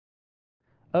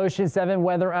Ocean 7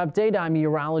 weather update. I'm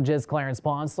meteorologist Clarence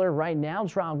Ponsler. Right now,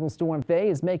 Tropical Storm Faye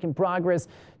is making progress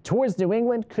towards New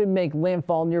England. Could make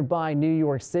landfall nearby New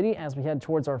York City as we head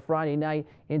towards our Friday night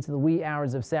into the wee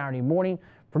hours of Saturday morning,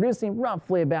 producing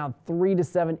roughly about 3 to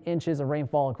 7 inches of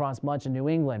rainfall across much of New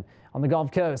England. On the Gulf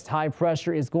Coast, high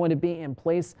pressure is going to be in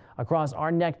place across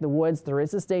our neck of the woods. There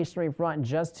is a stationary front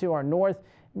just to our north,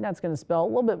 and that's going to spell a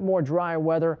little bit more drier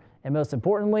weather and, most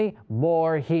importantly,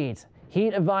 more heat.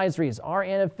 Heat advisories are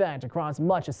in effect across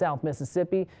much of South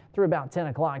Mississippi through about 10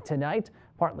 o'clock tonight.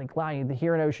 Partly cloudy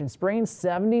here in Ocean Springs.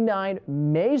 79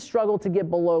 may struggle to get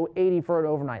below 80 for an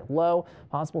overnight low.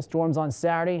 Possible storms on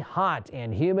Saturday. Hot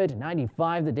and humid.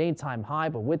 95 the daytime high,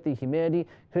 but with the humidity,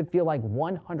 could feel like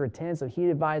 110. So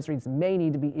heat advisories may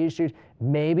need to be issued.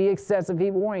 Maybe excessive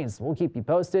heat warnings. We'll keep you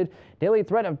posted. Daily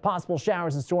threat of possible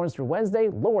showers and storms through Wednesday.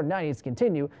 Lower 90s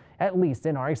continue, at least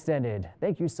in our extended.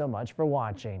 Thank you so much for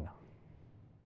watching.